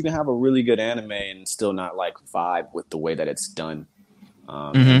sometimes you can have a really good anime and still not like vibe with the way that it's done.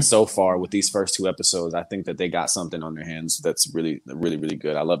 And so far with these first 2 episodes, I think that they got something on their hands that's really, really, really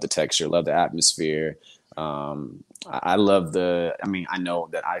good. I love the texture, love the atmosphere. I love I know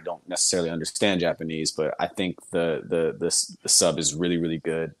that I don't necessarily understand Japanese, but I think the sub is really, really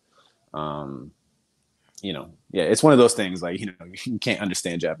good. It's one of those things like, you can't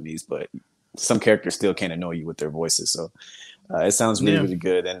understand Japanese, but some characters still can't annoy you with their voices. So it sounds really, really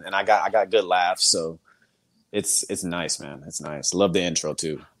good. And I got good laughs. So it's nice, man. It's nice. Love the intro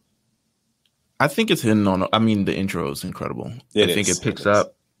too. I think it's hitting on. I mean, the intro is incredible. I think it picks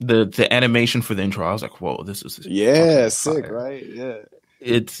up the animation for the intro. I was like, whoa, this is sick, right? Yeah.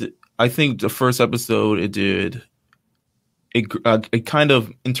 I think the first episode it did. It kind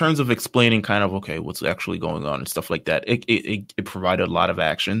of, in terms of explaining kind of, okay, what's actually going on and stuff like that, it provided a lot of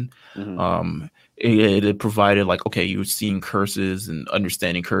action. It provided like, okay, you're seeing curses and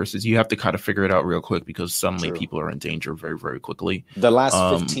understanding curses. You have to kind of figure it out real quick, because suddenly people are in danger very, very quickly. The last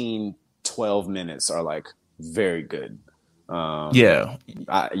 12 minutes are like very good. I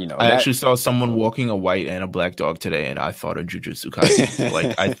actually saw someone walking a white and a black dog today, and I thought of Jujutsu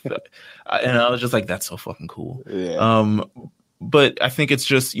Kaisen. And I was just like, that's so fucking cool. Yeah. But I think it's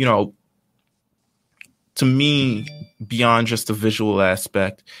just, to me, beyond just the visual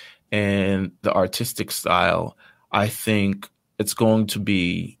aspect and the artistic style, I think it's going to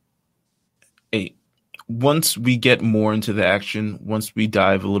be once we get more into the action, once we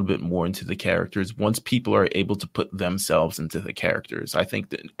dive a little bit more into the characters, once people are able to put themselves into the characters, I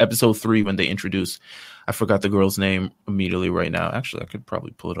think that episode 3, when they introduce, I forgot the girl's name immediately right now. Actually, I could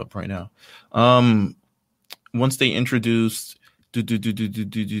probably pull it up right now. Once they introduced,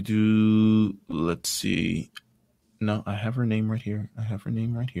 let's see. No, I have her name right here.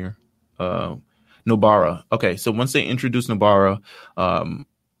 Nobara. Okay, so once they introduce Nobara,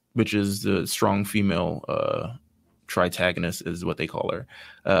 which is the strong female tritagonist, is what they call her.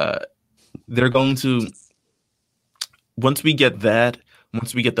 They're going to, once we get that,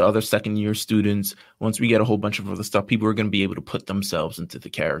 once we get the other second year students, once we get a whole bunch of other stuff, people are going to be able to put themselves into the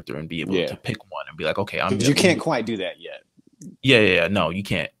character and be able to pick one and be like, okay, you can't quite do that yet. Yeah. No, you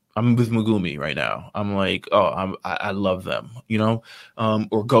can't. I'm with Megumi right now. I'm like, I love them,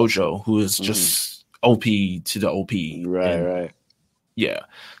 or Gojo, who is just OP to the OP. Right. Yeah.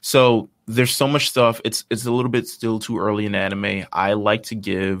 So there's so much stuff. It's a little bit still too early in anime. I like to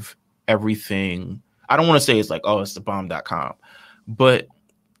give everything. I don't want to say it's like, it's the bomb.com, but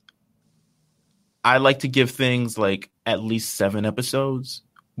I like to give things like at least 7 episodes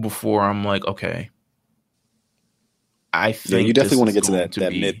before I'm like, okay. I think you definitely want to get to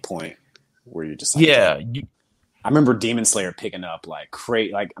that midpoint where you're just like, I remember Demon Slayer picking up like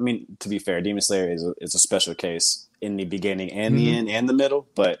to be fair, Demon Slayer is a special case in the beginning and the end and the middle,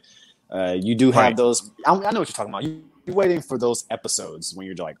 but you do have those. I know what you're talking about. You're waiting for those episodes when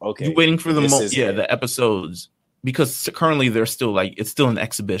you're like, okay, you're waiting for the episodes, because currently they're still like, it's still an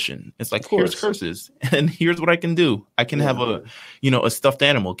exhibition. It's like, here's curses and here's what I can do. I can have a stuffed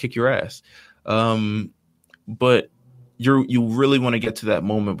animal kick your ass. But you really want to get to that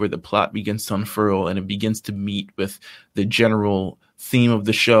moment where the plot begins to unfurl and it begins to meet with the general theme of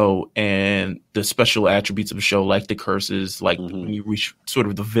the show and the special attributes of the show, like the curses, like when you reach sort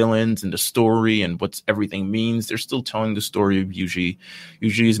of the villains and the story and what everything means. They're still telling the story of Yuji.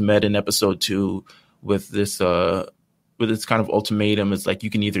 Yuji is met in episode 2 with this kind of ultimatum. It's like,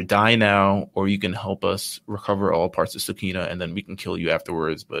 you can either die now or you can help us recover all parts of Tsukina, and then we can kill you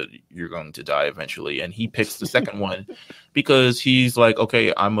afterwards, but you're going to die eventually. And he picks the second one because he's like,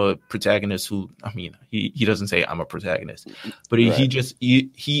 okay, I'm a protagonist he doesn't say I'm a protagonist, but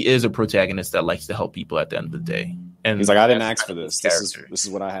he is a protagonist that likes to help people at the end of the day. And he's like, I didn't ask for this. This is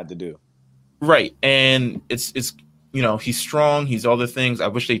what I had to do. Right. And it's he's strong. He's all the things. I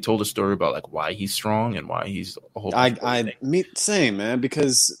wish they told a story about like why he's strong and why he's a whole. Same, man,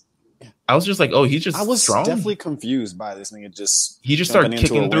 because I was just like, he's just. I was strong. Definitely confused by this nigga. He just started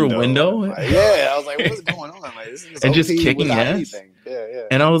kicking through a window. Like, I was like, what's going on? Like, this is and just kicking ass. Yeah.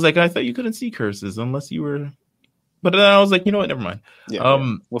 And I was like, I thought you couldn't see curses unless you were But then I was like, you know what? Never mind.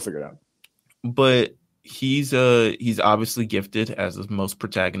 Yeah, we'll figure it out. But he's obviously gifted, as most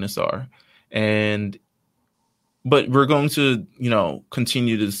protagonists are, but we're going to,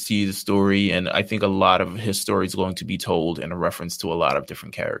 continue to see the story, and I think a lot of his story is going to be told in a reference to a lot of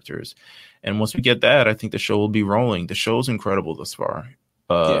different characters. And once we get that, I think the show will be rolling. The show's incredible thus far.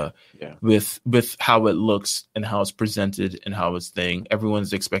 With how it looks and how it's presented and how it's thing.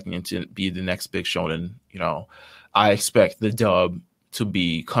 Everyone's expecting it to be the next big shonen. I expect the dub to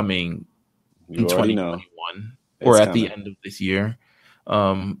be coming in 2021 or at the end of this year.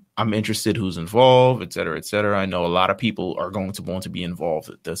 I'm interested who's involved, et cetera, et cetera. I know a lot of people are going to want to be involved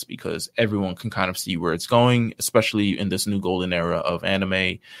with this because everyone can kind of see where it's going, especially in this new golden era of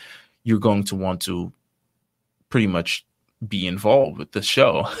anime. You're going to want to pretty much be involved with the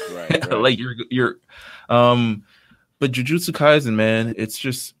show. Right. Like you're but Jujutsu Kaisen, man, it's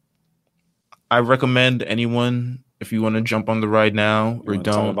just, I recommend anyone, if you want to jump on the ride now or don't.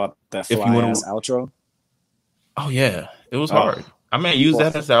 Talk about that fly-ass outro? Oh, yeah. It was hard. I might use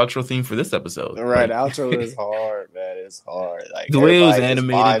that as the outro theme for this episode. Right, outro is hard, man. It's hard. Like the way it was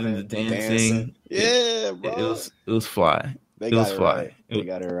animated and the dancing. Yeah, bro. It was fly. They got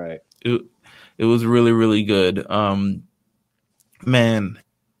it right. It was really, really good. Man,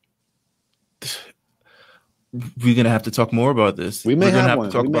 we're gonna have to talk more about this. We may have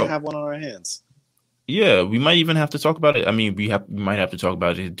one on our hands. Yeah, we might even have to talk about it. I mean, we might have to talk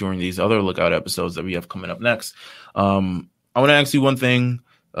about it during these other Lookout episodes that we have coming up next. I want to ask you one thing,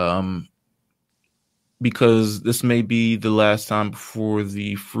 because this may be the last time before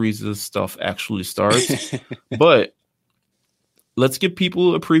the Frieza stuff actually starts. But let's give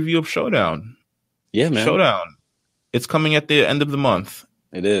people a preview of Showdown. Yeah, man. Showdown. It's coming at the end of the month.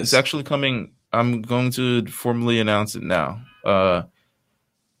 It is. It's actually coming. I'm going to formally announce it now.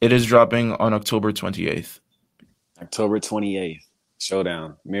 It is dropping on October 28th. October 28th.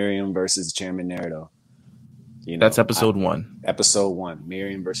 Showdown. Miriam versus Chairman Naruto. That's episode 1. Episode 1.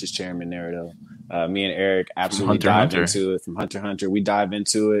 Miriam versus Chairman Naruto. Me and Eric absolutely dive into it. From Hunter x Hunter. We dive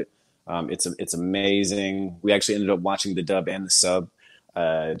into it. It's amazing. We actually ended up watching the dub and the sub.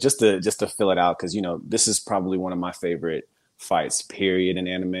 Just to fill it out, because this is probably one of my favorite fights, period, in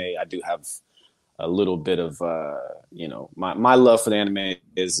anime. I do have a little bit of my love for the anime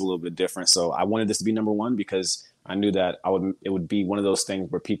is a little bit different, so I wanted this to be number 1 because I knew that it would be one of those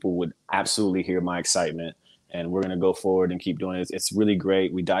things where people would absolutely hear my excitement, and we're gonna go forward and keep doing it. It's really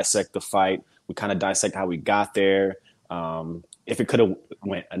great. We dissect the fight. We kind of dissect how we got there. If it could have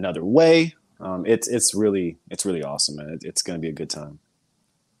went another way, it's really awesome, man. It's gonna be a good time.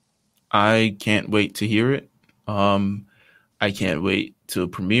 I can't wait to hear it. I can't wait to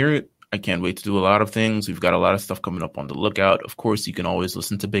premiere it. I can't wait to do a lot of things. We've got a lot of stuff coming up on the lookout. Of course, you can always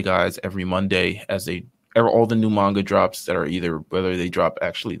listen to Big Eyes every Monday as all the new manga drops that are whether they drop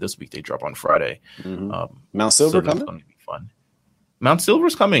actually this week, they drop on Friday. Mm-hmm. Mount Silver coming? That's going to be fun. Mount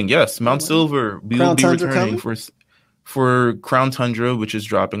Silver's coming. Yes, Mount Silver. We will be returning for Crown Tundra, which is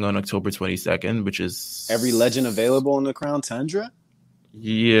dropping on October 22nd, which is every legend available in the Crown Tundra.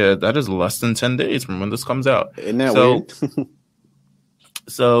 Yeah, that is less than 10 days from when this comes out. Isn't that weird?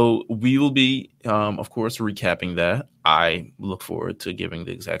 So we will be, of course, recapping that. I look forward to giving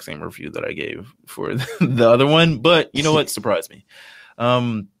the exact same review that I gave for the other one. But you know what? Surprise me.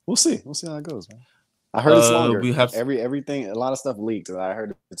 We'll see. We'll see how it goes, man. I heard it's longer. We have everything. A lot of stuff leaked, and I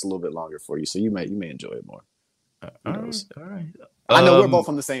heard it's a little bit longer for you. So you may enjoy it more. All right. I know we're both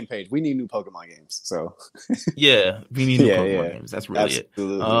on the same page. We need new Pokemon games. So yeah, we need new Pokemon games. That's really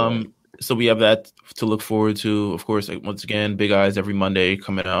it. So we have that to look forward to. Of course, once again, Big Eyes every Monday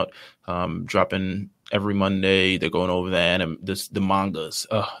coming out, dropping every Monday. They're going over the mangas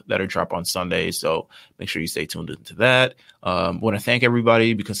that are drop on Sunday. So make sure you stay tuned into that. Want to thank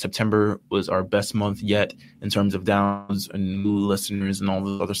everybody because September was our best month yet in terms of downs and new listeners and all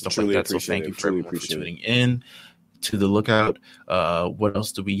the other stuff like that. So thank you for everyone for tuning in to the lookout. What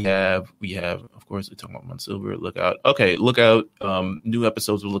else do we have? We have, of course, we're talking about Mount Silver. Lookout. Okay, Lookout. New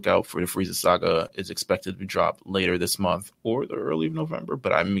episodes of Lookout for the Frieza Saga is expected to drop later this month or the early of November,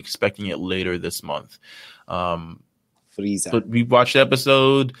 but I'm expecting it later this month. Frieza. But we watched the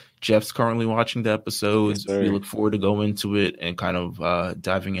episode. Jeff's currently watching the episodes. Yes, we look forward to go into it and kind of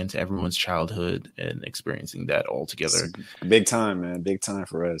diving into everyone's childhood and experiencing that all together. Big time, man. Big time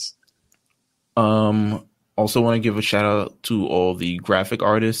for us. Also want to give a shout out to all the graphic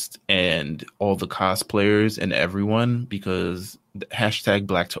artists and all the cosplayers and everyone, because the hashtag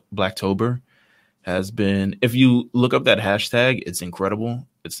Blacktober has been, if you look up that hashtag, it's incredible.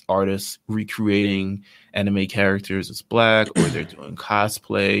 it's artists recreating anime characters as Black, or they're doing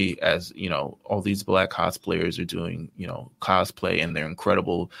cosplay as, you know, all these Black cosplayers are doing, you know, cosplay, and they're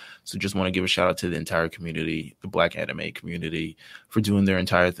incredible. So just want to give a shout out to the entire community, the Black anime community, for doing their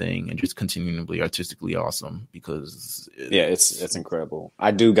entire thing and just continuing to be artistically awesome, because it's incredible.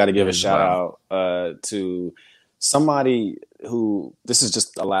 I do got to give a shout out to somebody who, this is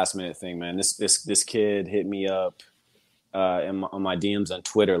just a last minute thing, man. This kid hit me up on my DMs on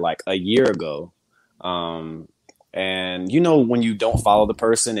Twitter like a year ago. And you know, when you don't follow the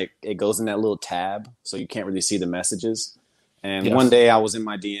person, it goes in that little tab, so you can't really see the messages. And one day I was in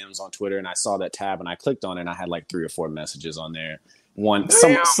my DMs on Twitter and I saw that tab and I clicked on it and I had like 3 or 4 messages on there.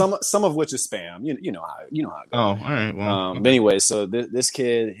 Some of which is spam. You know how it goes. Oh, all right. Well, But anyway, so this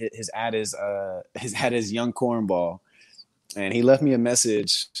kid, his ad is young cornball, and he left me a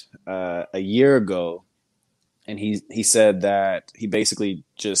message a year ago. And he said that he basically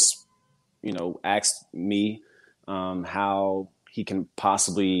just, you know, asked me how he can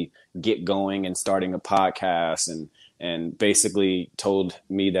possibly get going and starting a podcast, and basically told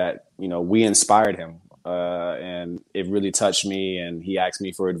me that, you know, we inspired him, and it really touched me. And he asked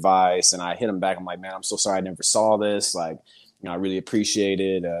me for advice, and I hit him back. I'm like, man, I'm so sorry I never saw this. Like, you know, I really appreciate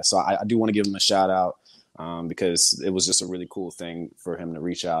it. So I do want to give him a shout out. Because it was just a really cool thing for him to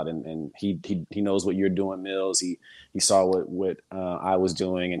reach out, and he knows what you're doing, Meelz. He saw what I was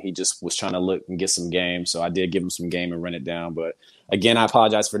doing, and he just was trying to look and get some game. So I did give him some game and run it down. But again, I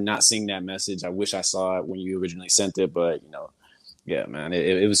apologize for not seeing that message. I wish I saw it when you originally sent it, but you know, yeah, man,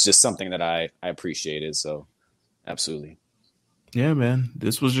 it was just something that I appreciated. So absolutely. Yeah, man,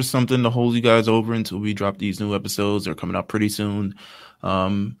 this was just something to hold you guys over until we drop these new episodes. They're coming out pretty soon.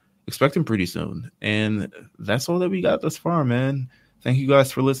 Expect them pretty soon. And that's all that we got thus far, man. Thank you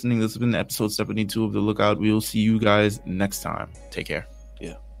guys for listening. This has been episode 72 of The Lookout. We will see you guys next time. Take care.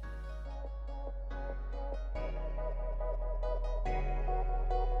 Yeah.